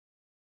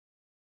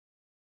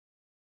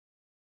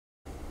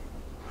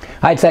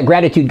Hi, it's that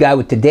gratitude guy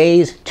with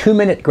today's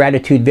 2-minute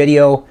gratitude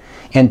video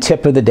and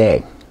tip of the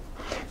day.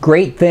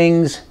 Great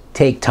things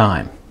take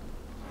time.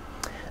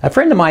 A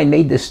friend of mine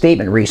made this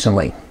statement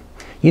recently.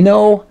 You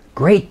know,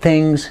 great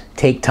things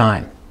take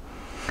time.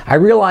 I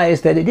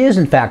realized that it is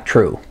in fact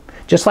true,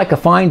 just like a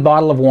fine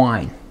bottle of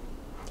wine.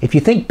 If you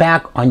think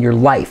back on your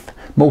life,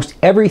 most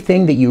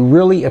everything that you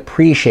really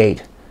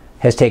appreciate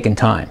has taken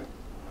time.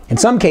 In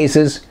some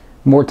cases,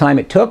 the more time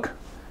it took,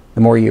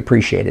 the more you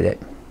appreciated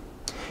it.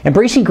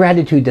 Embracing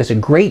gratitude does a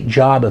great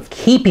job of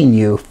keeping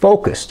you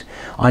focused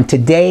on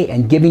today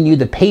and giving you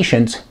the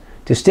patience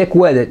to stick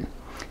with it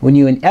when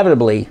you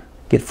inevitably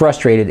get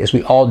frustrated, as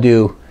we all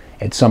do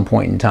at some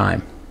point in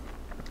time.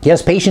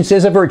 Yes, patience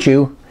is a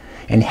virtue,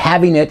 and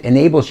having it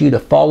enables you to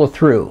follow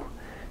through,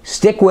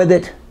 stick with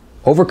it,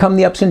 overcome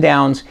the ups and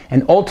downs,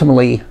 and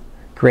ultimately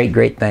create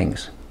great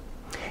things.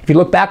 If you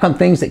look back on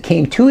things that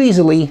came too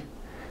easily,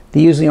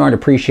 they usually aren't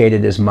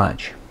appreciated as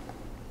much.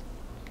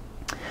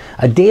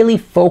 A daily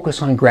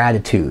focus on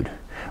gratitude,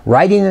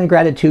 writing in a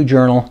gratitude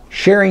journal,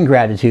 sharing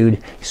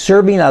gratitude,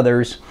 serving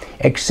others,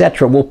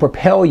 etc. will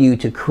propel you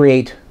to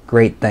create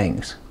great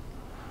things.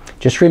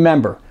 Just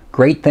remember,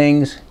 great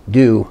things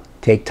do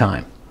take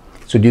time,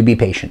 so do be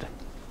patient.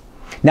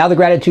 Now the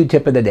gratitude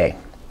tip of the day.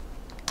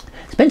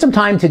 Spend some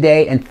time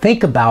today and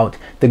think about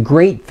the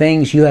great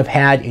things you have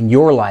had in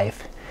your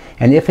life,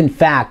 and if in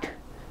fact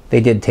they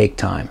did take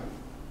time.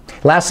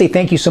 Lastly,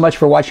 thank you so much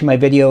for watching my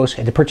videos,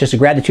 and to purchase a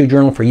gratitude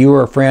journal for you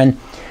or a friend,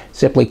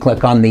 simply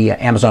click on the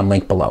Amazon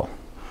link below.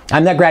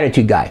 I'm that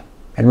gratitude guy,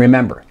 and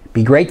remember,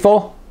 be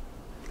grateful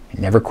and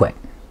never quit.